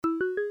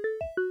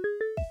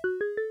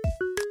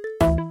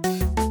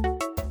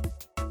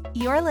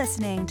You're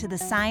listening to The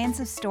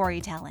Science of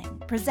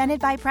Storytelling, presented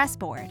by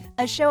Pressboard,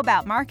 a show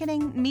about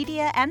marketing,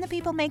 media, and the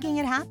people making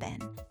it happen.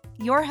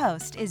 Your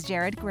host is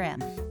Jared Grimm.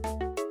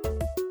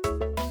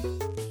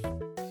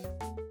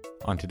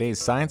 On today's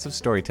Science of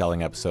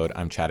Storytelling episode,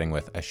 I'm chatting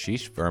with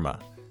Ashish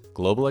Verma,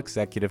 Global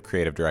Executive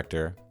Creative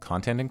Director,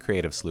 Content and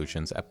Creative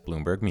Solutions at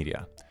Bloomberg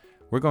Media.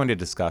 We're going to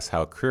discuss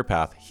how a career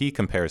path he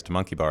compares to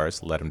monkey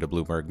bars led him to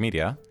Bloomberg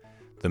Media,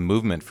 the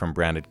movement from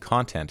branded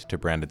content to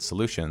branded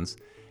solutions,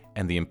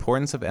 and the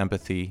importance of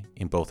empathy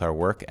in both our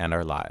work and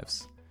our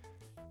lives.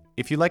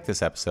 If you like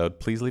this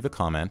episode, please leave a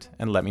comment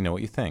and let me know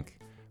what you think.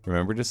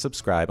 Remember to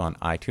subscribe on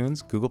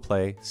iTunes, Google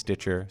Play,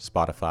 Stitcher,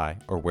 Spotify,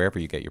 or wherever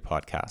you get your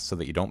podcasts so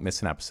that you don't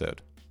miss an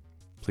episode.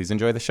 Please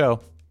enjoy the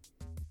show.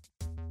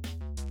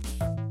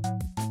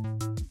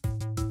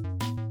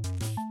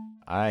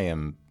 I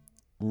am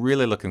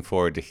really looking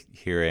forward to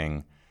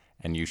hearing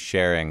and you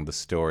sharing the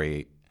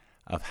story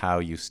of how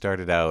you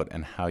started out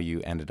and how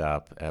you ended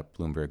up at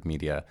Bloomberg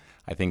Media.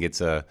 I think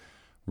it's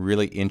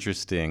really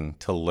interesting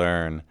to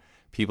learn.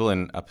 People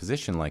in a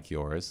position like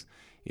yours,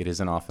 it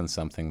isn't often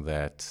something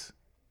that,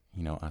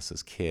 us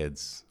as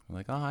kids, we're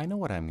like, I know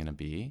what I'm going to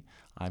be.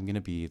 I'm going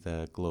to be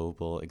the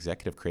Global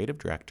Executive Creative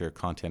Director,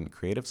 Content and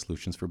Creative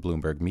Solutions for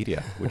Bloomberg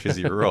Media, which is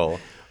your role.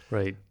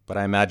 Right. But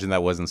I imagine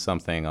that wasn't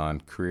something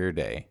on career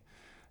day.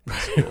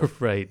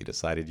 Right. You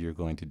decided you were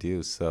going to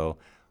do. So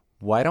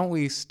why don't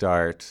we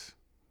start...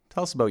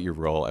 Tell us about your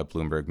role at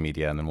Bloomberg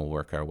Media, and then we'll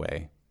work our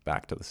way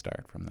back to the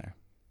start from there.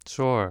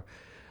 Sure.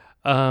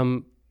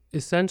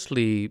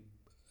 Essentially,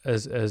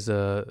 as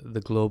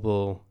the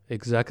global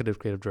executive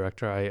creative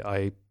director,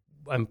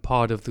 I'm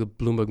part of the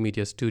Bloomberg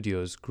Media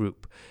Studios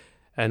group.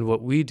 And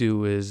what we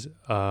do is,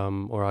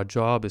 or our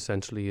job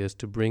essentially is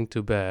to bring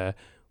to bear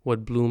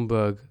what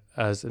Bloomberg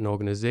as an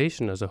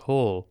organization as a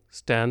whole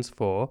stands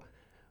for,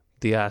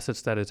 the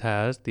assets that it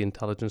has, the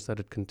intelligence that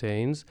it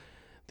contains,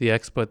 the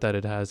expert that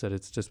it has at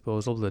its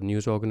disposal, the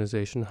news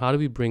organization. How do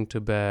we bring to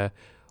bear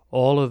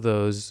all of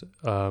those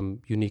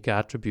unique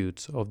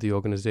attributes of the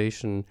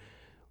organization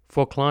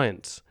for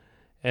clients?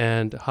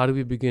 And how do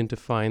we begin to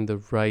find the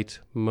right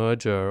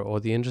merger or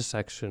the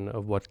intersection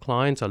of what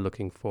clients are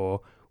looking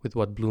for with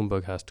what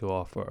Bloomberg has to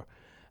offer?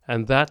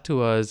 And that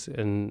to us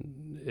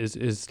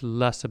is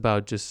less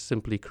about just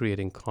simply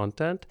creating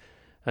content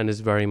and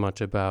is very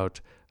much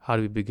about how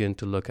do we begin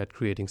to look at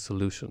creating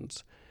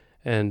solutions.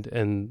 And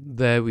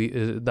there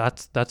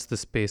that's the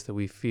space that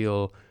we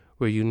feel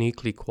we're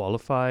uniquely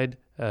qualified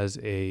as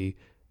a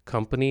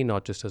company,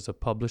 not just as a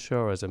publisher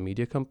or as a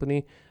media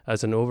company,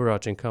 as an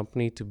overarching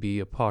company, to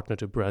be a partner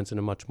to brands in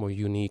a much more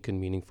unique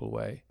and meaningful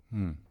way.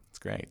 That's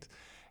great.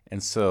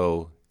 And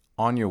so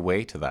on your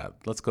way to that,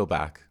 let's go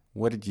back.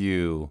 What did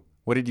you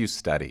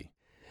study?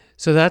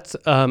 So that's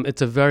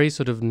it's a very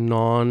sort of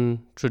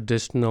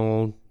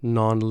non-traditional,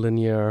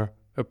 non-linear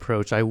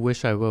approach. I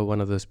wish I were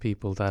one of those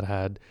people that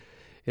had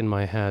in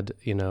my head,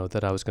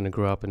 that I was going to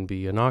grow up and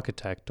be an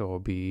architect or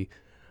be,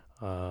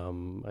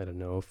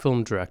 a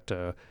film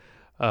director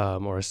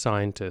or a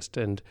scientist.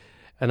 And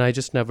I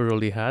just never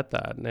really had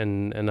that.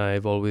 And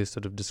I've always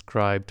sort of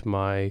described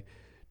my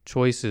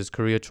choices,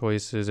 career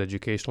choices,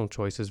 educational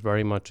choices,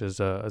 very much as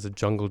a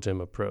jungle gym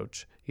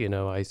approach.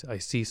 I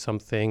see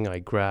something, I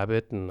grab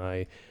it, and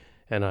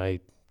I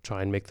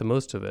try and make the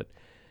most of it.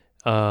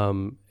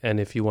 And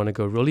if you want to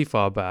go really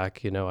far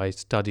back, I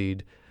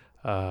studied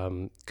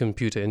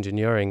computer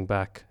engineering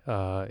back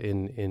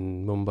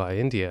in Mumbai,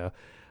 India,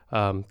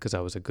 because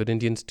I was a good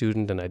Indian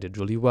student and I did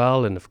really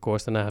well. And of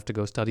course, then I have to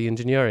go study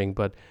engineering.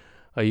 But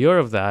a year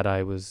of that,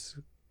 I was,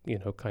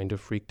 kind of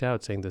freaked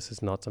out, saying this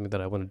is not something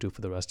that I want to do for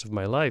the rest of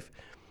my life.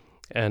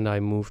 And I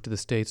moved to the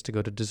States to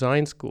go to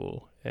design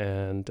school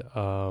and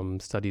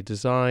study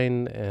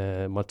design,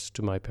 much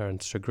to my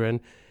parents'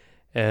 chagrin,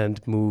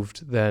 and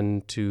moved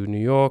then to New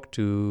York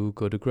to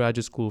go to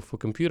graduate school for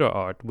computer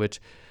art, which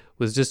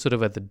was just sort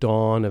of at the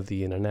dawn of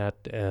the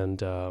internet,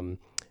 and I'm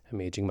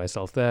aging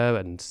myself there,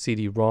 and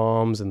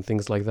CD-ROMs and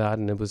things like that,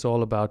 and it was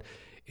all about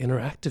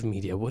interactive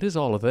media. What is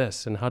all of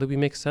this, and how do we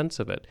make sense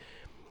of it?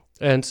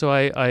 And so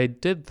I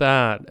did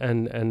that,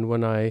 and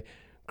when I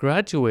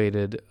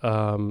graduated,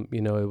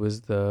 it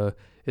was the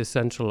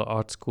essential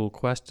art school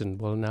question.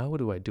 Well, now what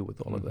do I do with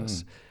all of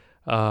this?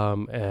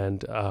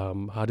 And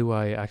how do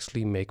I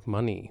actually make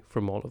money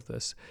from all of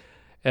this?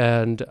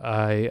 And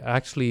I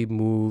actually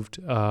moved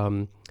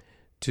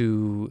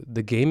to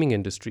the gaming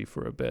industry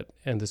for a bit.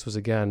 And this was,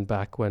 again,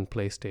 back when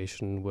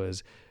PlayStation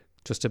was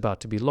just about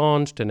to be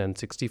launched and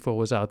N64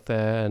 was out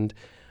there. And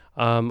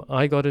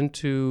I got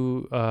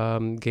into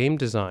game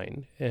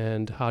design.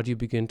 And how do you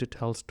begin to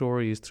tell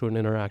stories through an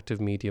interactive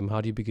medium? How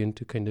do you begin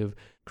to kind of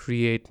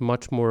create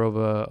much more of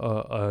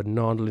a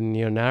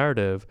non-linear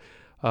narrative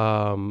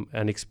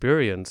and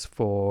experience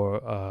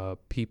for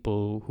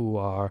people who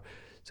are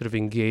sort of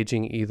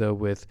engaging either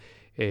with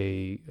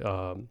a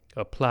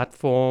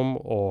platform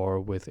or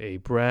with a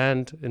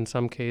brand in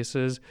some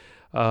cases,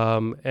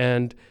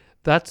 and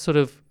that sort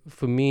of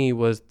for me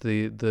was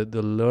the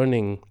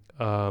learning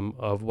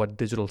of what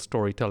digital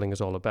storytelling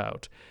is all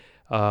about.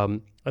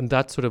 And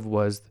that sort of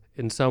was,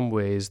 in some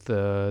ways,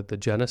 the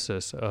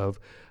genesis of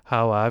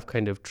how I've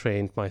kind of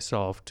trained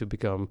myself to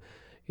become,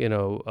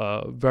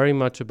 very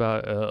much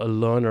about a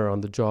learner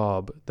on the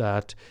job,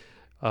 that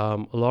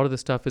a lot of the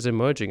stuff is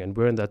emerging, and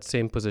we're in that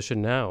same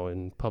position now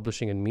in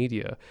publishing and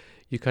media.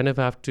 You kind of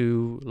have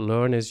to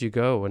learn as you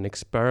go and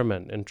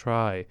experiment and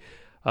try.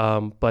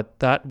 But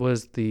that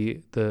was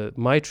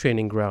my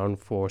training ground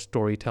for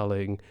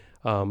storytelling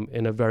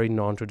in a very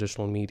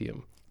non-traditional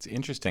medium. It's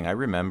interesting. I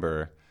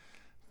remember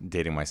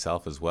dating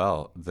myself as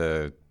well.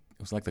 It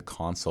was like the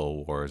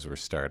console wars were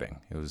starting.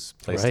 It was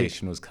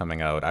PlayStation was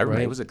coming out. I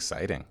remember it was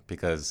exciting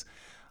because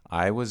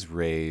I was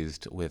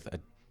raised with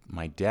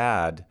my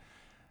dad.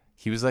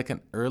 He was like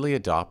an early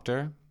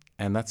adopter,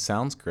 and that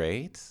sounds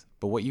great,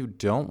 but what you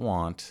don't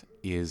want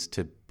is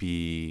to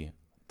be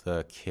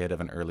the kid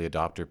of an early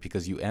adopter,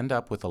 because you end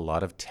up with a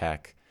lot of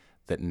tech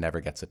that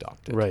never gets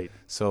adopted. Right.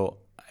 So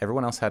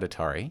everyone else had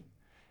Atari,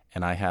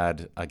 and I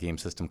had a game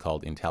system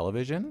called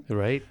Intellivision,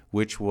 right,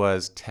 which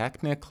was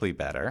technically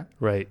better,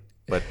 right,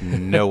 but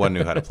no one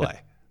knew how to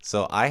play.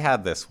 So I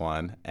had this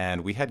one,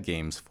 and we had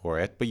games for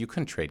it, but you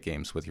couldn't trade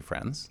games with your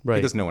friends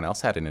because no one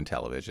else had an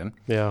Intellivision.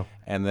 Yeah.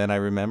 And then I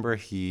remember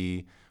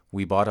we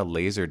bought a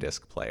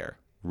Laserdisc player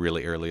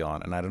really early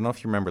on. And I don't know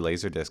if you remember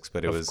Laserdiscs,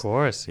 but it was... Of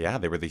course. Yeah,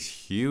 they were these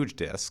huge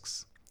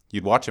discs.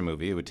 You'd watch a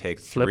movie, it would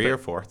take three or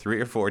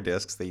four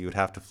discs that you would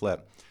have to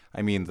flip.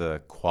 I mean,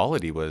 the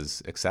quality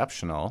was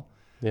exceptional.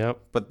 Yeah.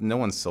 But no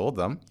one sold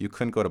them. You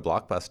couldn't go to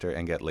Blockbuster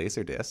and get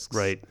Laserdiscs.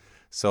 Right.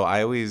 So I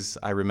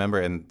remember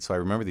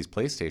these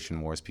PlayStation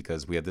wars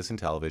because we had this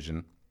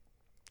Intellivision,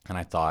 and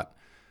I thought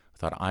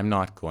I'm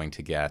not going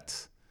to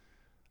get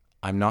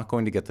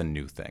the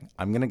new thing.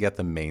 I'm going to get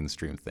the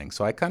mainstream thing.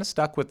 So I kind of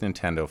stuck with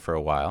Nintendo for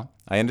a while.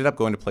 I ended up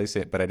going to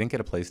PlayStation, but I didn't get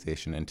a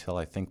PlayStation until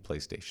I think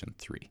PlayStation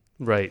 3.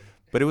 Right.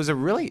 But it was a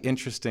really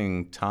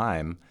interesting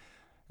time,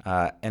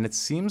 and it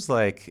seems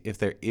like if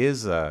there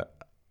is a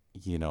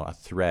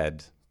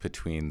thread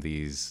between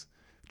these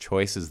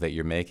choices that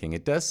you're making,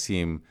 it does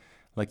seem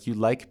like you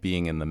like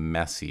being in the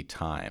messy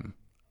time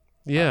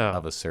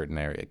of a certain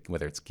area,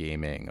 whether it's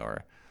gaming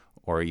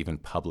or even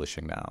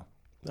publishing now.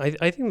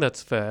 I think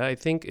that's fair. I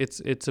think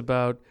it's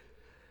about,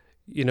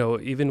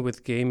 even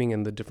with gaming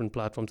and the different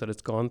platforms that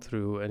it's gone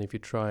through, and if you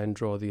try and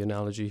draw the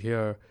analogy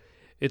here,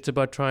 it's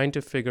about trying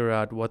to figure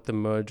out what the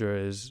merger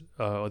is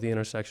or the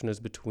intersection is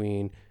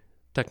between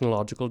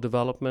technological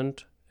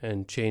development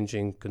and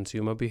changing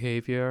consumer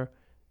behavior,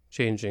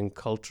 changing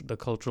the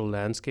cultural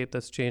landscape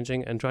that's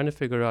changing, and trying to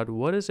figure out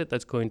what is it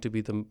that's going to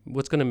be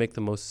what's going to make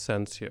the most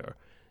sense here,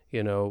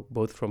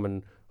 both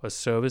from a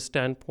service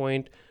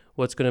standpoint,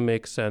 what's going to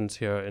make sense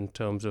here in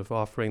terms of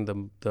offering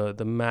them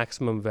the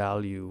maximum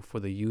value for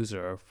the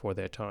user for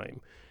their time.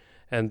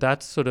 And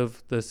that's sort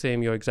of the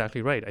same, you're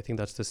exactly right. I think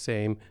that's the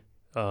same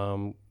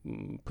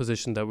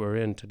position that we're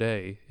in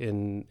today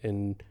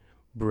in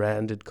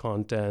branded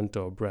content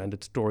or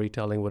branded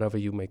storytelling, whatever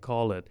you may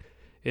call it.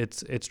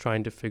 It's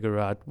trying to figure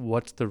out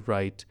what's the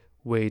right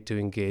way to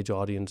engage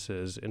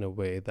audiences in a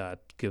way that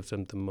gives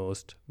them the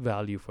most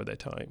value for their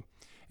time.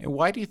 And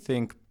why do you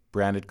think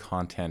branded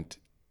content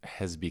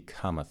has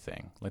become a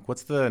thing? Like,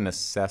 what's the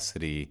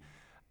necessity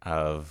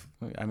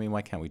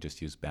why can't we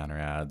just use banner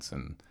ads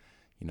and,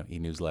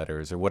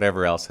 e-newsletters or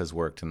whatever else has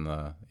worked in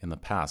the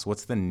past?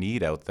 What's the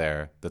need out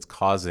there that's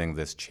causing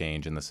this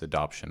change and this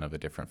adoption of a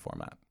different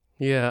format?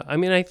 Yeah,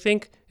 I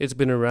think it's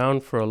been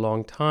around for a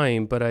long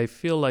time, but I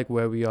feel like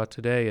where we are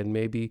today, and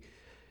maybe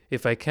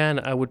if I can,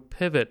 I would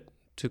pivot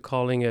to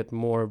calling it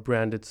more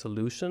branded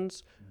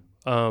solutions,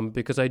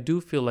 because I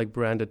do feel like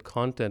branded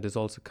content is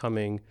also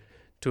coming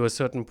to a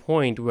certain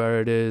point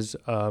where it is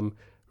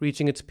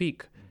reaching its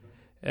peak.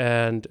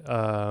 And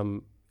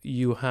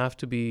you have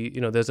to be,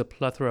 there's a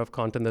plethora of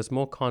content. There's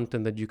more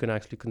content that you can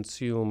actually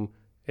consume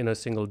in a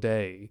single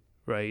day,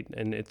 right?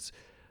 And it's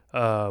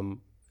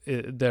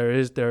there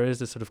is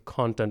this sort of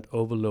content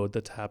overload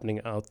that's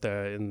happening out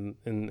there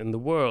in the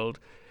world.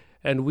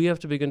 And we have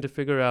to begin to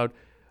figure out,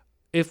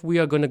 if we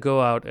are going to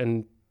go out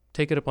and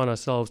take it upon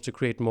ourselves to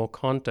create more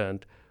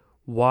content,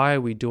 why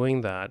are we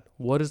doing that?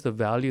 What is the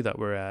value that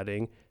we're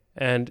adding?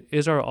 And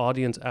is our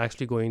audience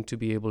actually going to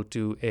be able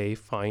to, A,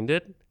 find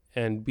it,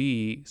 and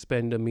B,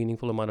 spend a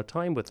meaningful amount of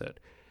time with it?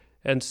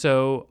 And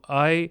so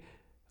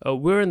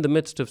we're in the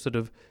midst of sort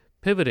of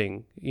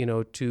pivoting,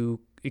 to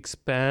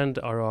expand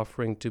our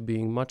offering to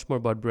being much more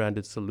about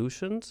branded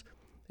solutions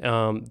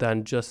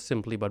than just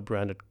simply about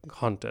branded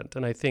content.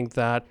 And I think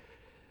that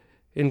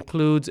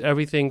includes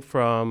everything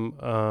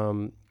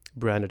from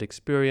branded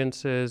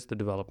experiences, the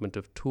development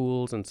of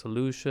tools and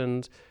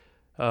solutions,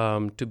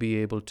 to be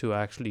able to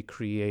actually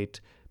create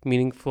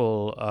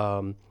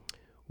meaningful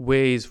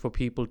ways for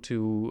people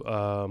to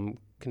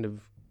kind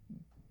of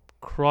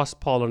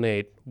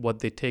cross-pollinate what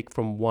they take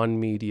from one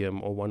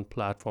medium or one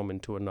platform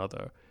into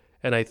another.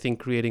 And I think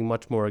creating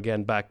much more,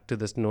 again, back to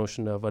this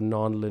notion of a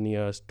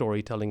non-linear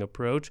storytelling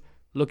approach,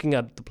 looking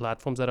at the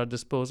platforms at our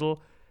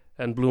disposal.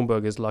 And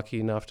Bloomberg is lucky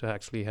enough to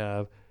actually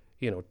have,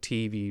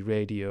 TV,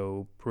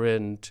 radio,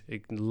 print,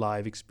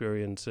 live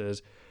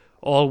experiences,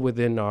 all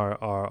within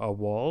our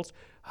walls.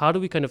 How do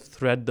we kind of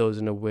thread those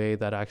in a way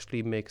that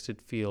actually makes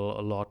it feel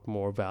a lot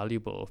more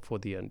valuable for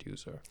the end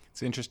user?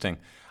 It's interesting.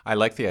 I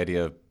like the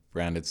idea of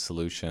branded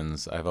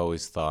solutions. I've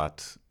always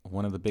thought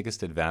one of the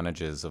biggest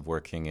advantages of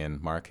working in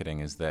marketing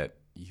is that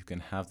you can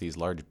have these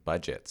large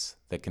budgets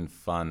that can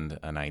fund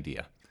an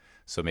idea.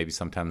 So maybe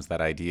sometimes that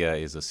idea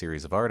is a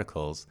series of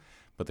articles,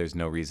 but there's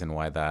no reason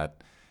why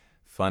that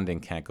funding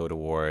can't go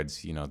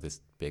towards,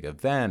 this big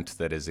event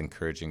that is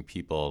encouraging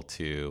people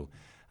to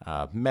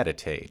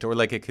meditate, or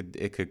like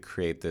it could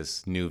create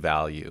this new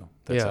value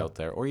that's out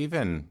there, or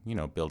even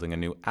building a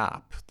new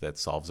app that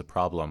solves a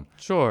problem.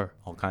 Sure,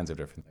 all kinds of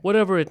different things.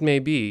 Whatever it may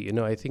be,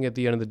 I think at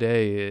the end of the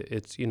day,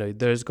 it's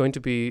there's going to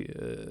be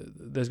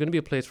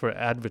a place for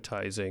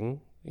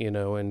advertising,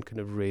 and kind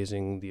of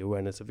raising the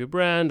awareness of your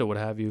brand or what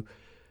have you.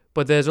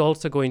 But there's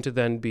also going to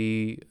then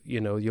be,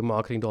 your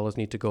marketing dollars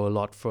need to go a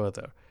lot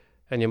further.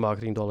 And your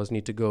marketing dollars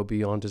need to go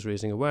beyond just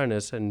raising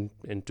awareness and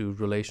into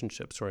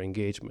relationships or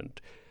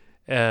engagement.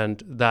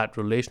 And that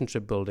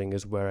relationship building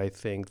is where I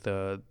think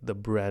the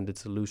branded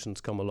solutions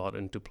come a lot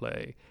into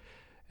play.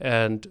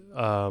 And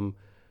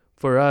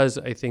for us,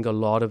 I think a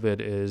lot of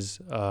it is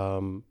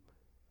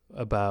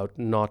about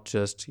not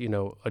just,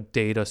 a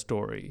data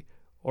story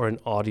or an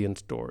audience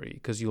story,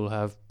 because you'll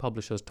have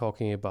publishers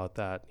talking about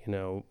that,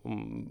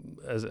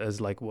 as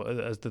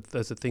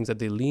the things that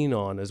they lean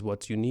on as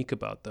what's unique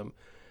about them.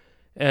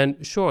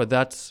 And sure,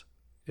 that's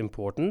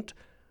important,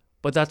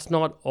 but that's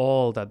not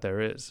all that there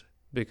is,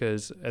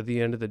 because at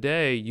the end of the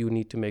day, you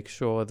need to make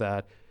sure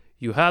that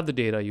you have the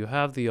data, you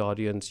have the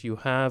audience, you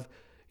have,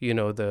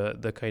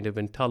 the kind of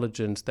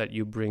intelligence that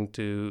you bring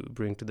to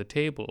the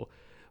table.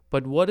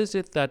 But what is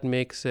it that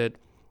makes it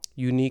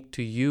unique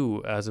to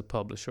you as a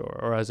publisher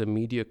or as a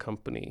media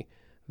company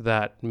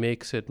that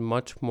makes it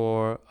much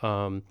more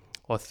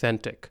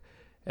authentic?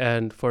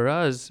 And for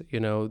us,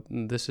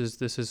 this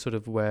is sort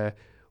of where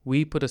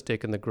we put a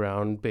stake in the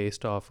ground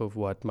based off of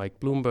what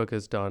Mike Bloomberg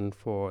has done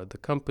for the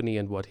company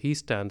and what he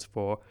stands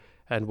for,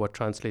 and what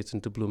translates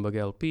into Bloomberg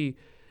LP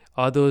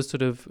are those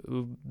sort of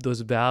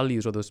those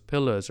values or those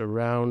pillars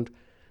around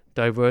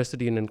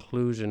diversity and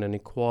inclusion and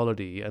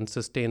equality and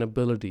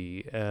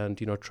sustainability and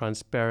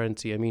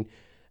transparency. I mean,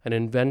 an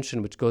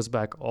invention which goes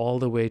back all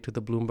the way to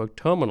the Bloomberg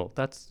terminal.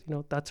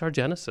 That's our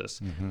genesis.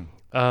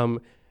 Mm-hmm.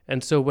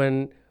 And so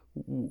when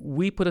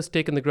we put a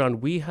stake in the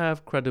ground, we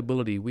have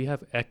credibility, we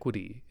have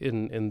equity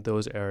in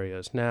those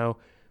areas. Now,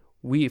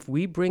 if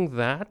we bring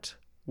that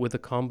with a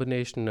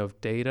combination of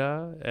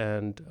data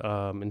and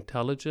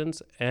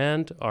intelligence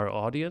and our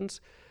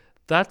audience,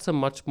 that's a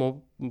much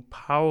more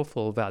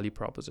powerful value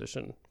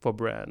proposition for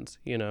brands,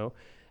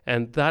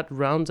 And that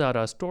rounds out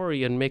our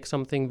story and makes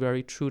something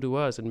very true to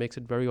us and makes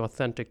it very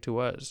authentic to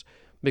us,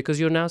 because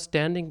you're now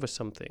standing for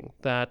something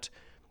that,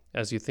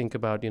 as you think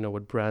about,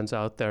 what brands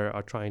out there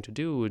are trying to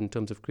do in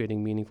terms of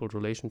creating meaningful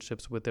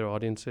relationships with their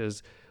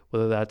audiences,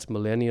 whether that's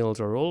millennials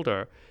or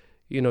older,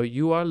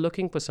 you are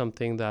looking for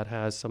something that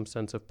has some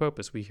sense of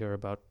purpose. We hear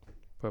about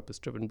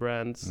purpose-driven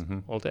brands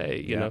all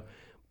day, you know,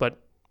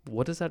 but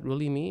what does that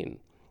really mean?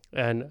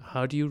 And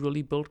how do you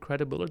really build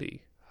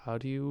credibility? How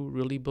do you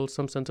really build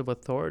some sense of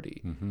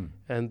authority? Mm-hmm.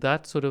 And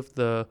that's sort of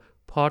the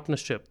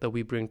partnership that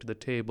we bring to the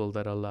table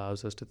that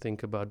allows us to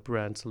think about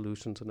brand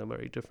solutions in a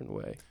very different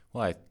way.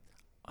 Well,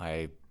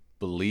 I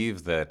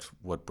believe that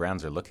what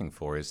brands are looking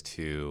for is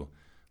to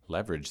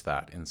leverage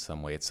that in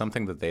some way. It's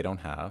something that they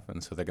don't have,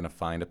 and so they're going to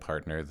find a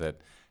partner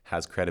that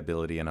has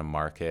credibility in a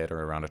market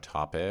or around a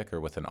topic or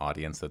with an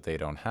audience that they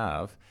don't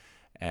have.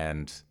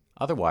 And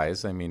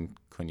otherwise, I mean,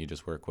 couldn't you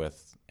just work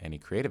with any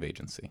creative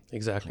agency?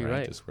 Exactly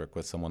right. Just work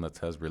with someone that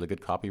has really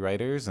good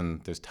copywriters,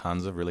 and there's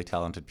tons of really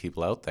talented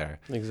people out there.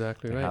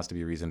 Exactly right. There has to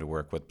be a reason to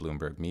work with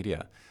Bloomberg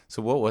Media.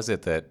 So what was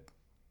it that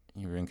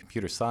you were in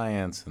computer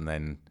science and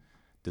then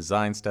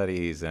design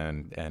studies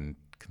and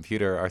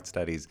computer art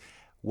studies?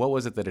 What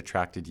was it that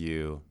attracted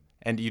you?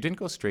 And you didn't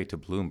go straight to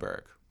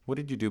Bloomberg. What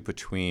did you do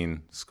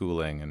between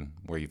schooling and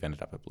where you've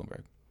ended up at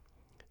Bloomberg?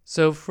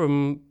 So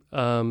from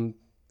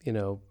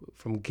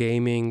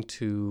gaming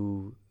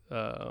to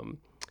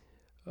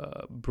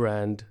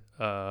brand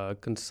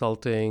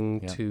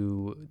consulting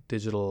to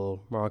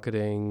digital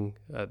marketing,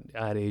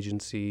 ad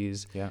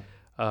agencies,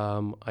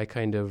 I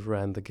kind of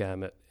ran the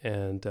gamut,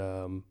 and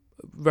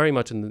very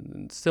much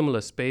in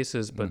similar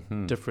spaces,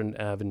 but different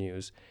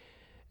avenues.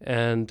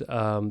 And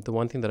the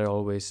one thing that I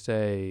always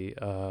say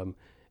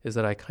is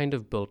that I kind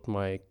of built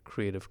my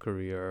creative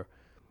career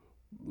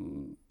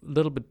a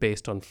little bit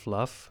based on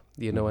fluff,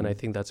 and I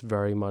think that's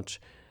very much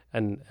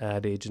an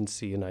ad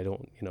agency, and I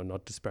don't,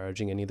 not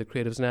disparaging any of the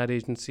creatives and ad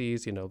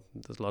agencies,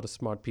 there's a lot of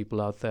smart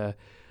people out there.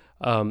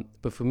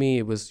 But for me,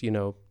 it was,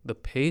 the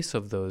pace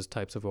of those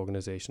types of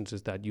organizations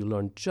is that you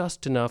learn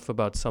just enough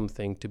about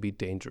something to be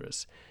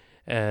dangerous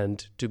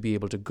and to be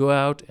able to go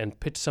out and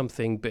pitch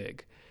something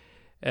big.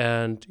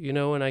 And,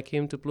 when I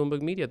came to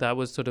Bloomberg Media, that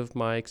was sort of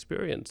my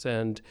experience.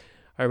 And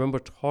I remember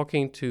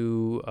talking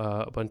to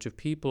a bunch of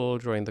people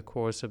during the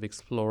course of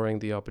exploring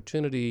the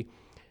opportunity.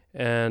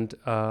 And,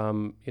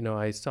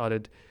 I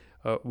started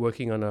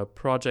working on a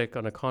project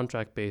on a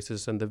contract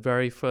basis, and the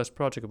very first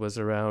project was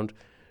around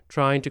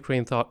trying to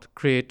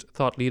create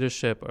thought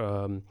leadership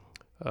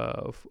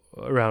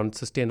around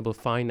sustainable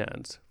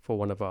finance for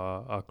one of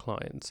our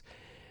clients.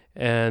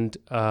 And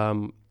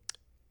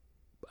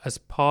as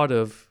part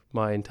of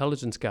my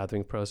intelligence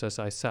gathering process,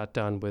 I sat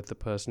down with the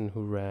person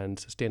who ran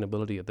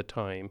sustainability at the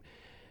time,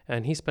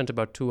 and he spent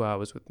about 2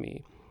 hours with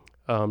me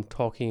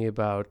talking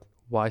about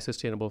why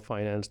sustainable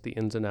finance, the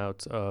ins and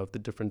outs of the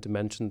different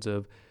dimensions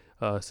of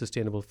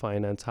sustainable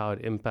finance, how it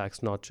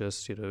impacts not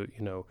just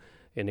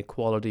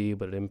inequality,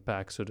 but it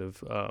impacts sort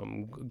of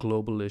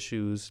global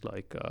issues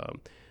like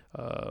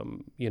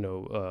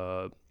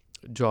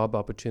job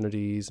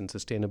opportunities and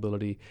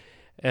sustainability.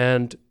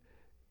 And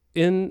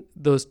in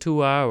those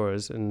 2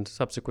 hours and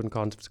subsequent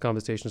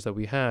conversations that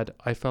we had,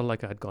 I felt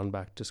like I had gone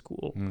back to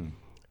school.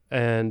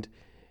 And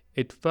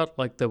it felt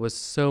like there was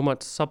so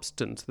much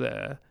substance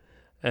there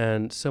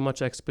and so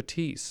much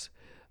expertise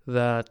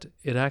that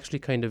it actually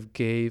kind of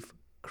gave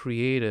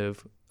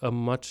creative a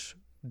much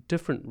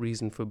different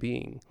reason for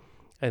being.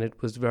 And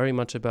it was very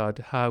much about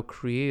how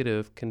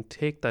creative can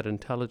take that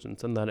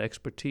intelligence and that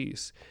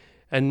expertise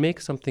and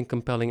make something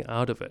compelling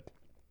out of it.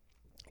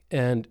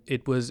 And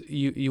it was,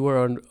 you were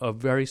on a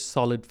very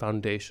solid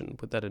foundation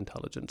with that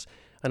intelligence.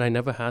 And I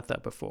never had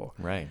that before.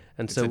 Right.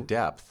 And it's a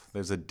depth.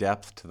 There's a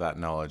depth to that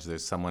knowledge.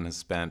 There's someone who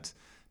spent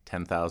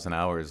 10,000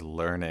 hours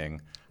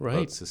learning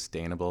about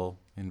sustainable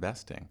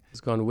investing. It's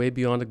gone way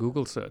beyond a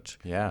Google search.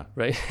 Yeah.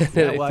 Right?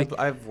 Yeah, well,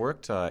 I've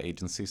worked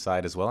agency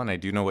side as well, and I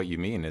do know what you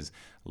mean is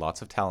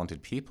lots of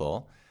talented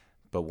people,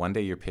 but one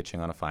day you're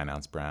pitching on a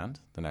finance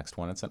brand, the next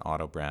one it's an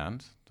auto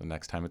brand, the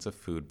next time it's a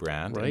food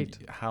brand. Right.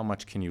 And how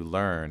much can you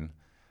learn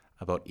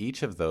about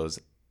each of those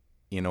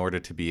in order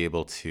to be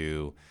able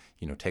to,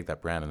 take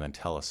that brand and then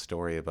tell a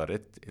story about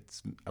it?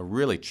 It's a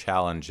really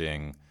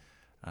challenging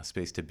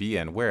space to be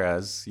in.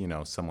 Whereas,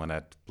 someone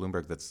at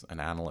Bloomberg that's an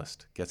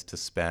analyst gets to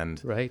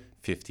spend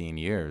 15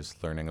 years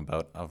learning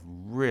about a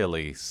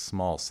really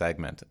small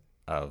segment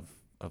of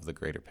the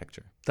greater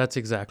picture. That's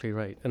exactly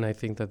right. And I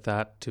think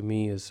that to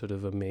me is sort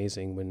of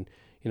amazing when,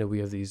 we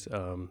have these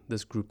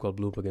this group called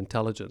Bloomberg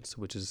Intelligence,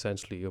 which is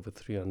essentially over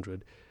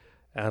 300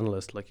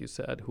 analysts, like you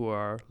said, who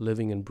are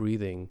living and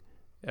breathing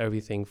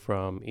everything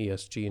from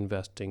ESG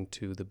investing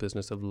to the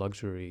business of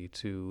luxury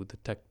to the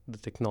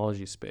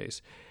technology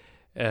space.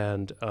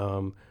 And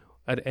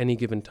at any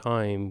given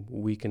time,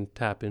 we can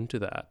tap into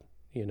that,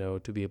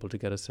 to be able to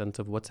get a sense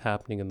of what's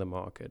happening in the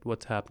market,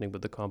 what's happening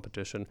with the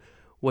competition,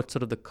 what's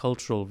sort of the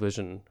cultural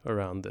vision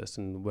around this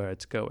and where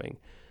it's going.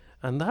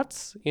 And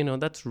that's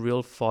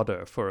real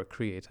fodder for a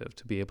creative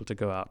to be able to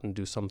go out and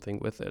do something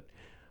with it.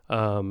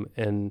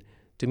 And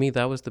to me,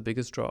 that was the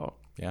biggest draw.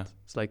 Yeah.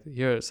 It's like,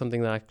 here's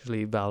something that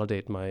actually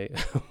validate my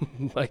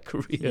my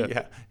career.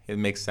 Yeah, it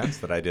makes sense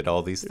that I did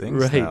all these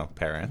things now,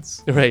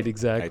 parents. Right,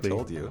 exactly. I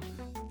told you.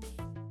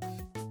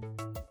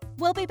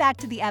 We'll be back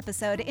to the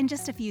episode in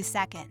just a few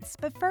seconds,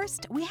 but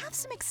first, we have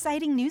some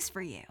exciting news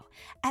for you.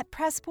 At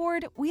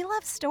Pressboard, we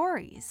love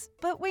stories,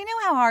 but we know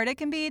how hard it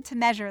can be to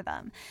measure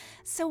them.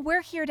 So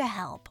we're here to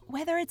help,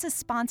 whether it's a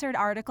sponsored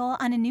article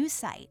on a news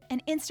site,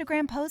 an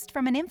Instagram post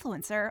from an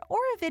influencer, or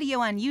a video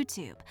on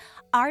YouTube.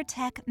 Our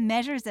tech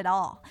measures it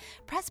all.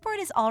 Pressboard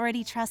is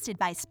already trusted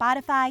by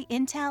Spotify,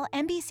 Intel,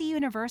 NBC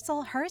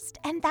Universal, Hearst,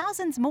 and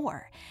thousands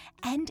more.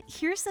 And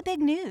here's the big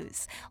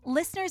news.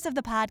 Listeners of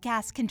the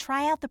podcast can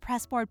try out the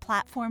Pressboard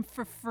platform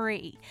for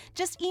free.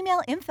 Just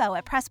email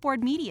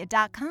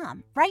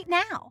info@pressboardmedia.com right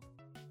now.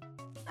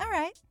 All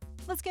right,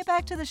 let's get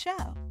back to the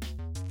show.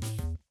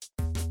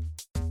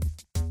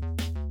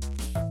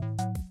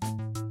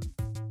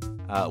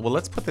 Well,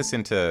 let's put this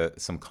into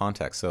some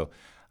context. So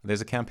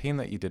there's a campaign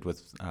that you did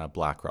with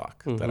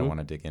BlackRock that I want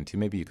to dig into.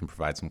 Maybe you can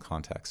provide some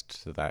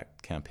context to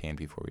that campaign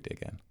before we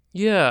dig in.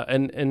 Yeah,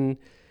 and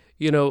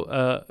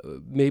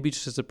maybe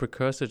just as a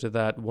precursor to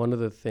that, one of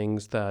the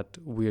things that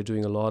we're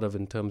doing a lot of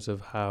in terms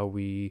of how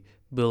we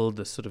build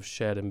this sort of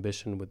shared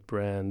ambition with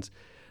brands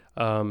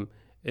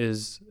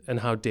is, and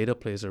how data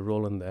plays a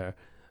role in there.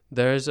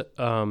 There's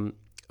a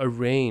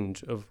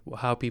range of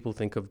how people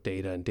think of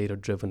data, and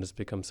data-driven has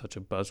become such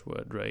a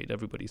buzzword, right?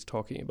 Everybody's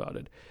talking about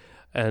it.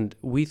 And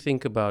we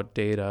think about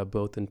data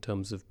both in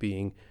terms of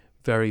being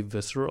very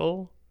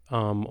visceral,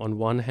 on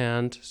one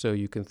hand, so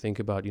you can think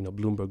about,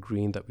 Bloomberg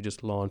Green that we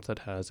just launched that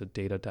has a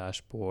data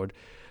dashboard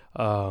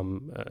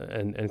and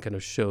kind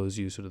of shows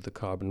you sort of the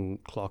carbon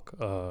clock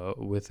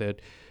with it.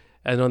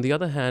 And on the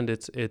other hand,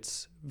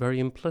 it's very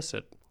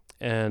implicit.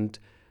 And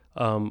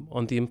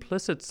on the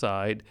implicit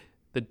side,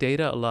 the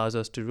data allows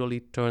us to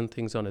really turn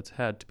things on its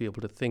head, to be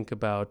able to think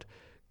about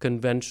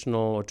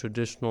conventional or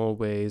traditional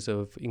ways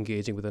of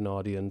engaging with an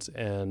audience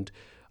and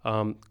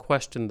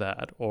question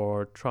that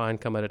or try and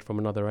come at it from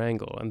another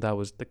angle. And that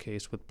was the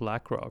case with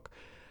BlackRock,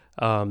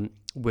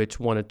 which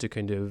wanted to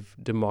kind of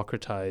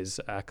democratize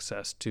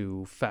access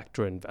to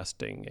factor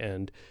investing.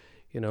 And,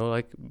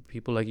 like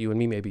people like you and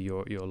me, maybe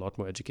you're a lot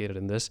more educated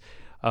in this,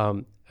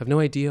 have no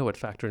idea what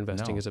factor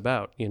investing is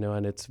about,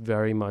 and it's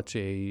very much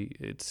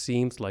it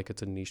seems like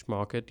it's a niche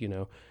market,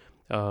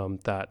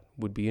 that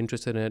would be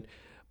interested in it.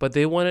 But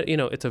they want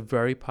to, it's a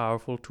very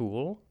powerful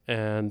tool,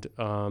 and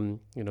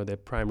their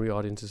primary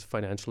audience is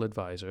financial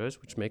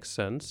advisors, which makes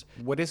sense.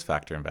 What is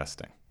factor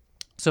investing?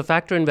 So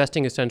factor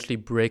investing essentially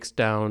breaks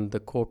down the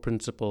core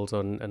principles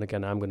on, and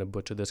again, I'm going to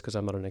butcher this because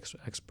I'm not an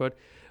expert,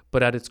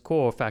 but at its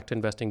core, factor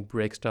investing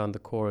breaks down the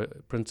core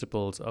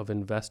principles of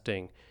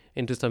investing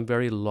into some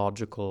very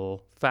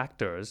logical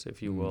factors,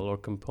 if you will, or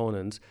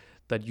components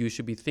that you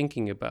should be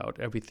thinking about.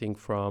 Everything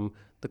from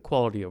the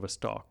quality of a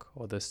stock,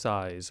 or the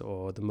size,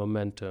 or the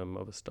momentum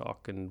of a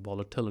stock, and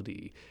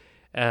volatility.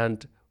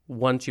 And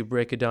once you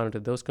break it down into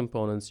those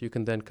components, you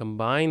can then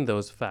combine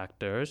those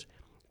factors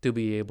to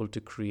be able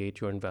to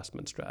create your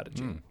investment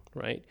strategy,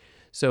 right?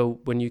 So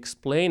when you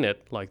explain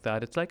it like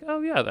that, it's like, oh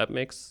yeah, that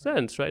makes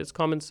sense, right? It's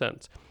common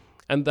sense.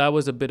 And that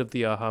was a bit of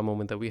the aha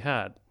moment that we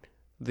had.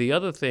 The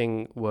other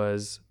thing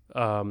was,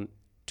 to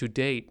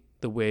date,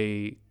 the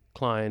way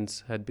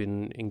clients had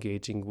been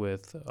engaging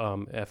with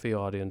FA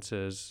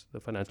audiences, the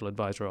financial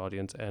advisor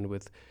audience, and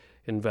with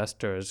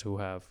investors who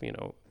have,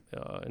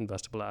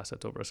 investable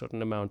assets over a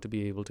certain amount to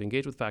be able to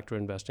engage with factor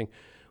investing,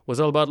 was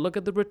all about, look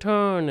at the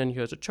return, and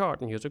here's a chart,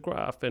 and here's a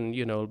graph, and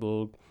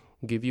we'll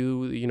give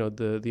you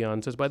the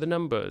answers by the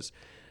numbers.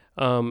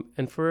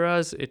 And for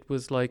us, it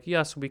was like,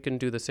 yes, we can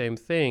do the same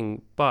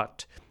thing,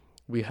 but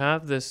we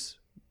have this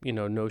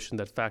notion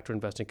that factor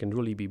investing can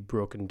really be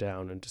broken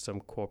down into some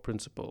core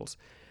principles.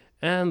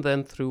 And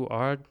then through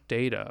our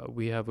data,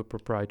 we have a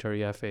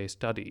proprietary FA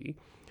study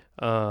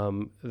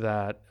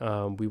that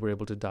we were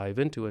able to dive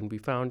into, and we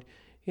found,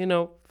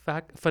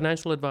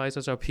 financial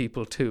advisors are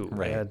people too,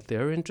 right? And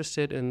they're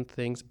interested in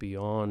things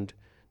beyond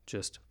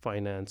just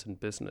finance and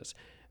business.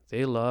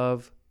 They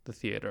love the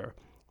theater.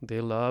 They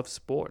love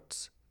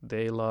sports.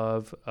 They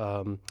love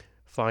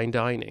fine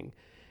dining.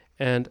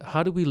 And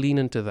how do we lean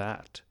into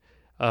that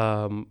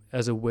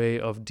as a way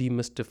of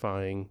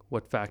demystifying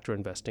what factor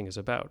investing is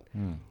about?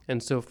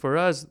 And so for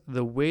us,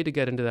 the way to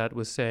get into that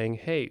was saying,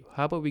 hey,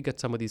 how about we get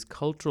some of these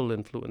cultural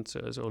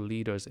influencers or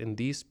leaders in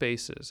these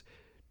spaces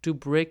to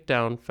break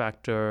down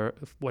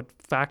what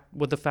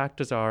the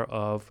factors are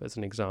of, as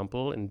an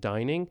example, in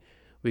dining.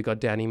 We got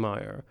Danny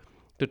Meyer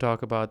to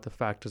talk about the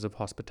factors of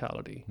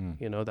hospitality.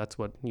 That's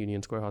what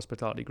Union Square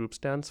Hospitality Group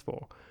stands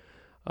for.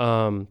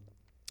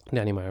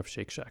 Danny Meyer of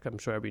Shake Shack, I'm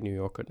sure every New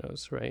Yorker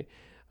knows, right?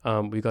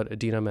 We got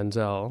Idina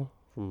Menzel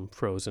from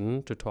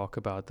Frozen to talk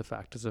about the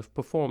factors of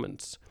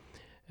performance.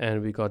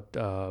 And we got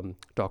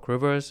Doc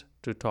Rivers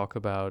to talk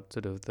about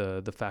sort of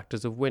the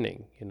factors of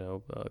winning,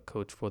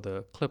 coach for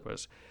the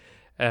Clippers.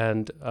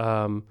 And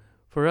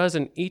for us,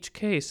 in each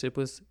case, it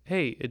was,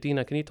 hey,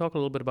 Idina, can you talk a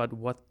little bit about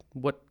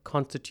what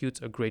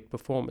constitutes a great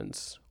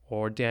performance?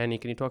 Or Danny,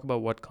 can you talk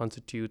about what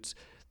constitutes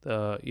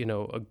a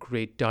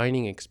great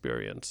dining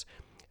experience?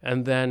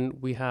 And then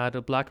we had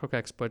a BlackRock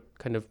expert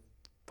kind of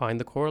find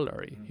the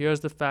corollary. Here's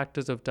the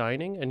factors of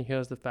dining, and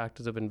here's the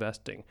factors of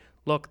investing.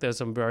 Look, there's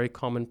some very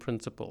common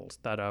principles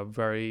that are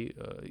very,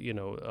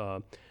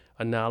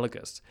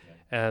 analogous.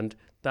 And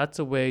that's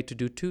a way to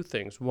do two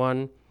things.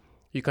 One,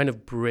 you kind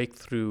of break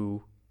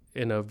through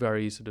in a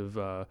very sort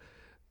of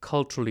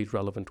culturally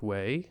relevant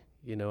way,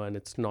 and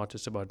it's not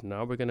just about,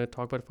 now we're going to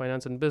talk about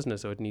finance and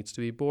business, so it needs to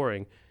be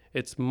boring.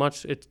 It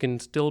can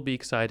still be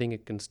exciting,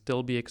 it can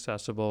still be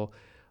accessible,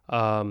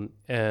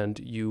 and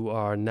you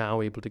are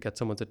now able to get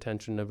someone's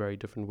attention in a very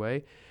different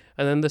way.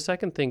 And then the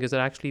second thing is it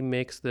actually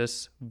makes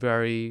this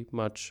very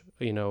much,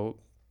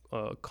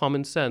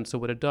 common sense. So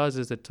what it does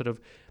is it sort of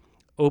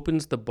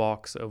opens the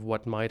box of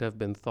what might have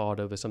been thought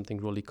of as something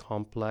really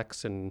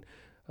complex and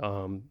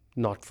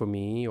not for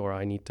me, or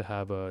I need to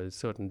have a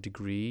certain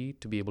degree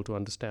to be able to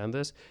understand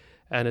this.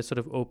 And it sort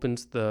of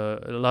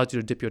allows you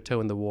to dip your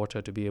toe in the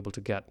water to be able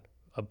to get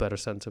a better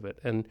sense of it.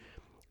 And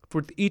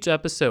for each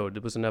episode,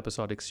 it was an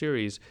episodic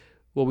series,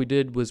 what we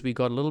did was we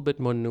got a little bit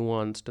more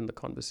nuanced in the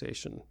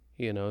conversation,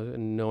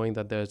 and knowing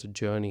that there's a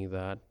journey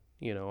that,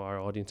 our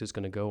audience is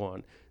going to go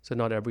on. So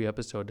not every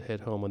episode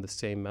hit home on the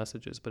same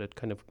messages, but it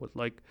kind of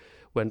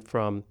went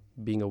from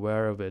being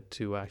aware of it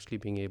to actually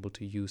being able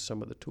to use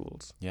some of the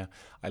tools. Yeah,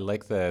 I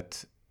like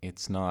that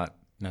it's not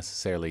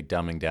necessarily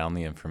dumbing down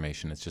the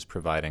information. It's just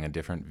providing a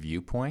different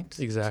viewpoint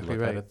exactly to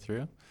look right. at it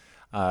through.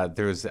 I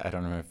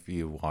don't know if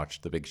you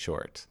watched The Big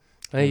Short.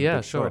 Yeah,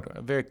 Big sure. Short,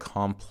 a very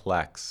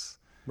complex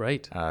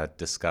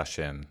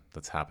discussion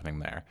that's happening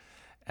there.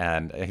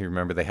 And I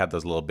remember they had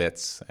those little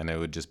bits, and it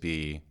would just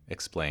be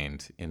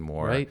explained in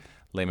more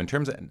layman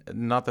terms.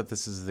 Not that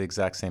this is the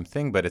exact same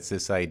thing, but it's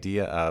this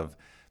idea of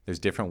there's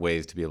different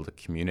ways to be able to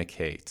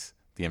communicate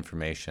the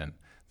information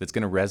that's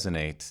going to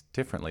resonate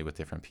differently with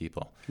different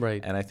people.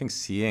 Right. And I think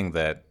seeing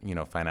that,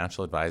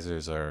 financial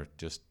advisors are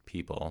just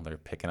people. They're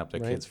picking up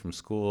their kids from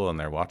school, and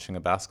they're watching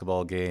a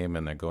basketball game,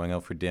 and they're going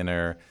out for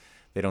dinner.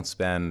 They don't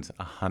spend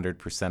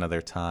 100% of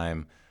their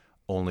time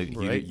only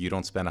Right. you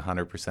don't spend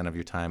 100% of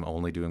your time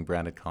only doing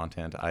branded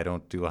content. I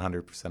don't do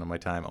 100% of my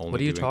time only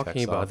What are you doing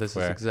talking tech about? This is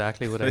software.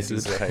 exactly what This I do.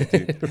 is what I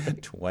do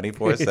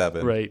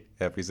 24/7, Right.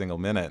 every single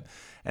minute.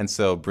 And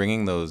so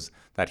bringing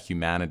that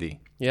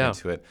humanity Yeah.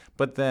 into it.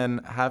 But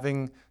then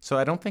so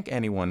I don't think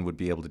anyone would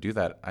be able to do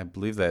that. I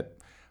believe that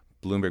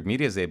Bloomberg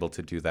Media is able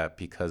to do that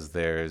because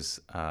there's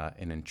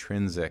an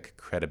intrinsic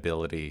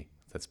credibility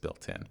that's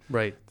built in.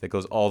 Right. That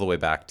goes all the way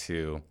back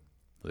to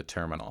the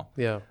terminal.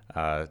 Yeah.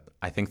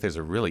 I think there's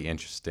a really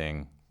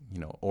interesting,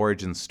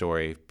 origin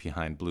story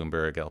behind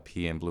Bloomberg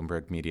LP and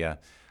Bloomberg Media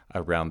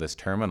around this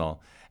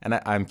terminal. And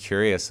I'm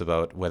curious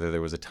about whether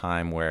there was a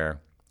time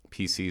where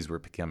PCs were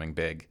becoming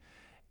big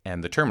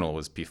and the terminal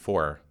was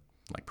before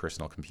like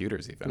personal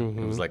computers even.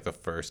 Mm-hmm. It was like the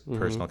first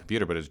personal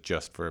computer, but it was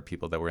just for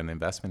people that were in the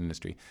investment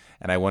industry.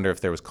 And I wonder if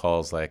there was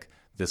calls like,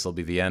 this will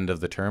be the end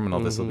of the terminal,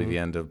 this will be the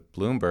end of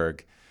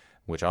Bloomberg,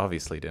 which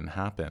obviously didn't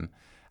happen.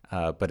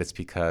 But it's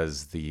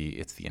because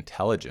it's the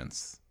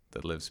intelligence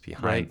that lives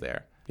behind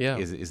there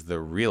is the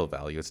real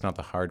value. It's not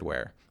the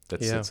hardware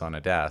that sits on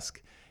a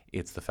desk.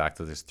 It's the fact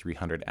that there's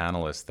 300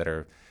 analysts that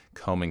are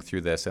combing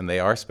through this, and they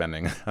are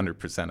spending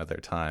 100% of their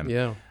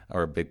time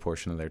or a big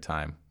portion of their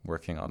time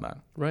working on that.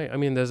 Right. I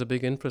mean, there's a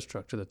big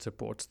infrastructure that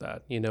supports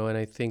that, and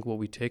I think what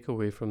we take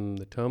away from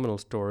the terminal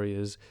story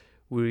is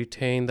we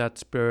retain that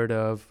spirit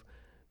of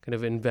kind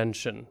of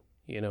invention,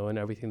 in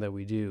everything that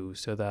we do,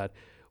 so that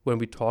when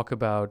we talk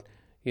about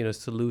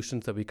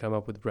solutions that we come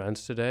up with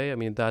brands today, I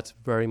mean, that's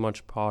very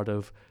much part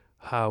of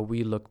how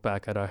we look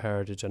back at our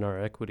heritage and our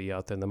equity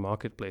out there in the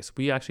marketplace.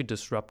 We actually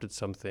disrupted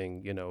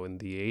something, in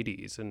the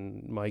 80s,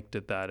 and Mike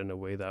did that in a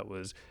way that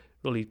was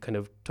really kind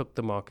of took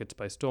the markets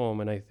by storm.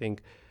 And I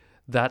think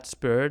that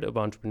spirit of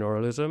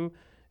entrepreneurialism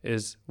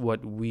is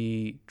what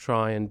we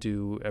try and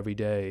do every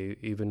day,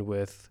 even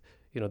with,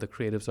 the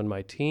creatives on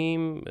my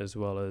team, as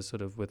well as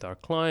sort of with our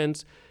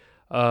clients.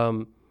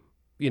 And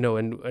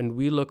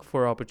we look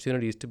for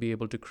opportunities to be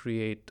able to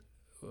create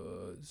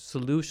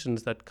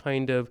solutions that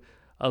kind of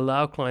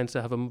allow clients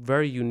to have a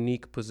very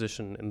unique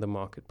position in the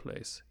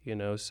marketplace.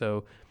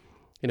 So,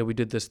 we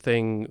did this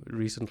thing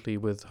recently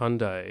with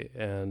Hyundai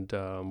and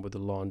with the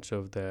launch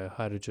of their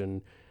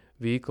hydrogen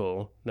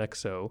vehicle,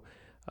 Nexo.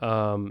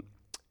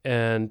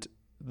 And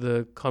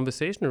the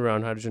conversation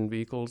around hydrogen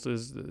vehicles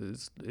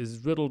is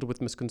riddled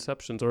with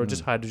misconceptions, or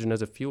just hydrogen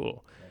as a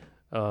fuel.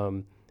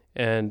 Right.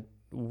 And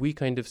we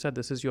kind of said,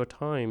 this is your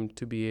time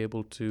to be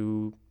able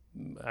to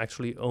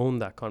actually own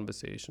that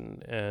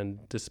conversation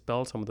and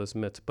dispel some of those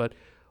myths. But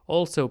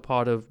also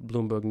part of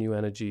Bloomberg New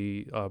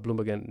Energy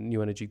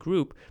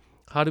Group,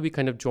 how do we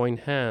kind of join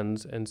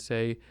hands and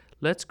say,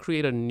 let's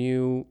create a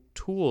new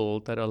tool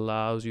that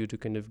allows you to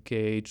kind of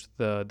gauge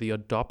the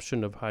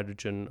adoption of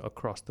hydrogen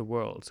across the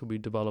world. So we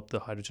developed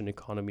the Hydrogen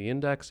Economy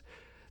Index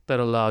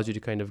that allows you to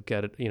kind of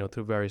get it,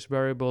 through various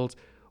variables,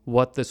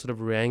 what the sort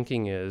of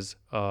ranking is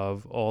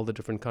of all the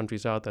different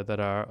countries out there that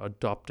are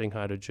adopting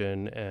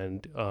hydrogen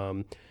and,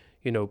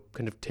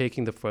 kind of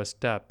taking the first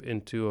step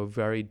into a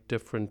very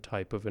different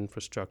type of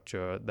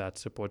infrastructure that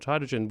supports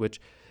hydrogen,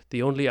 which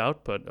the only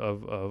output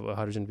of a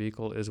hydrogen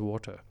vehicle is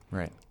water.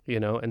 Right.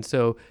 And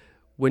so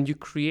when you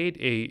create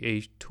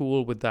a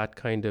tool with that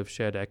kind of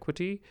shared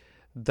equity,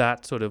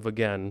 that sort of,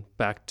 again,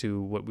 back to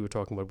what we were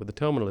talking about with the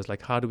terminal, is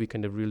like, how do we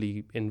kind of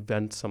really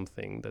invent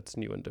something that's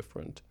new and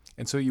different?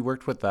 And so you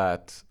worked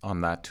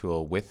on that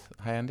tool with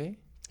Hyundai?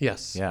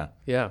 Yes. Yeah.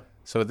 Yeah.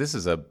 So this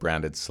is a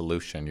branded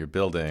solution. You're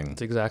building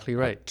That's exactly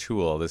right. a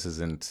tool. This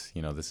isn't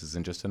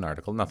just an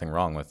article. Nothing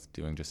wrong with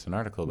doing just an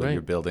article, but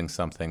you're building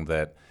something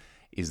that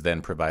is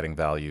then providing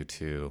value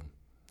to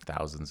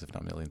thousands, if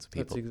not millions of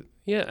people.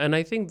 And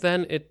I think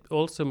then it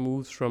also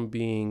moves from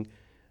being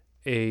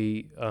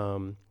a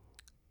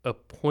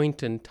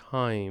point in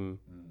time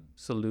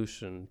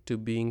solution to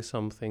being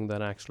something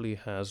that actually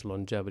has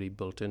longevity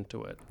built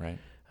into it. Right.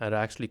 And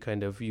actually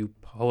kind of you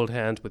hold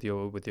hands with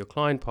your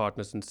client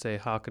partners and say,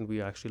 how can we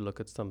actually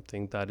look at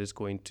something that is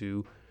going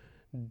to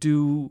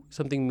do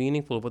something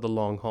meaningful over the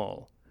long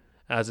haul,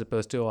 as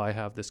opposed to, I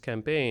have this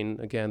campaign,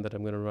 again, that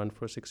I'm going to run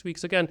for 6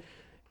 weeks. Again,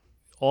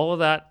 all of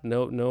that,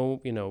 no,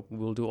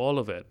 we'll do all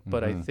of it.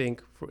 But I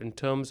think in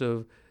terms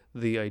of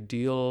the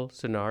ideal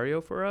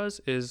scenario for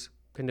us is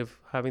kind of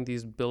having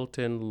these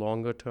built-in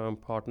longer-term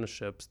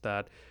partnerships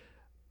that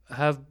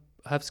have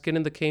skin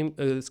in the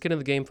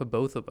game for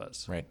both of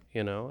us. Right.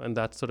 And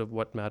that's sort of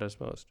what matters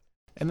most.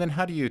 And then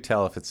how do you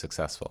tell if it's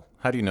successful?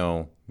 How do you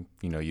know,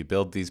 you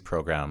build these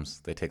programs,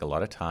 they take a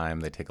lot of time,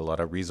 they take a lot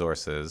of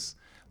resources,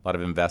 a lot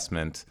of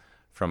investment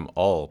from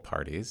all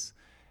parties,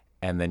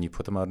 and then you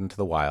put them out into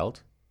the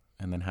wild,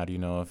 and then how do you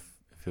know if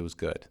it was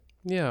good?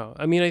 Yeah,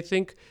 I mean, I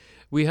think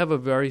we have a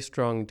very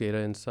strong data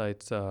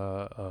insights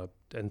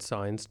and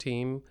science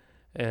team,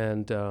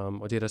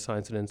 or data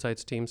science and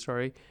insights team,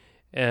 sorry.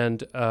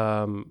 And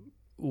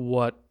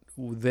what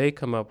they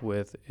come up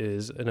with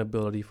is an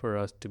ability for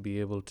us to be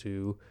able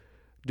to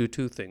do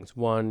two things.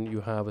 One,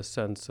 you have a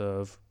sense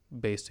of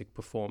basic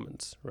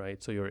performance,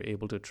 right? So you're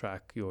able to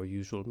track your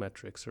usual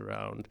metrics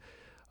around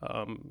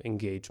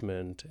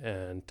engagement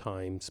and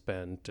time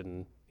spent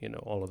and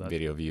all of that.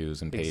 Video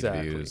views and page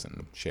Exactly. views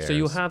and shares. So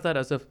you have that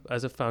as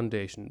a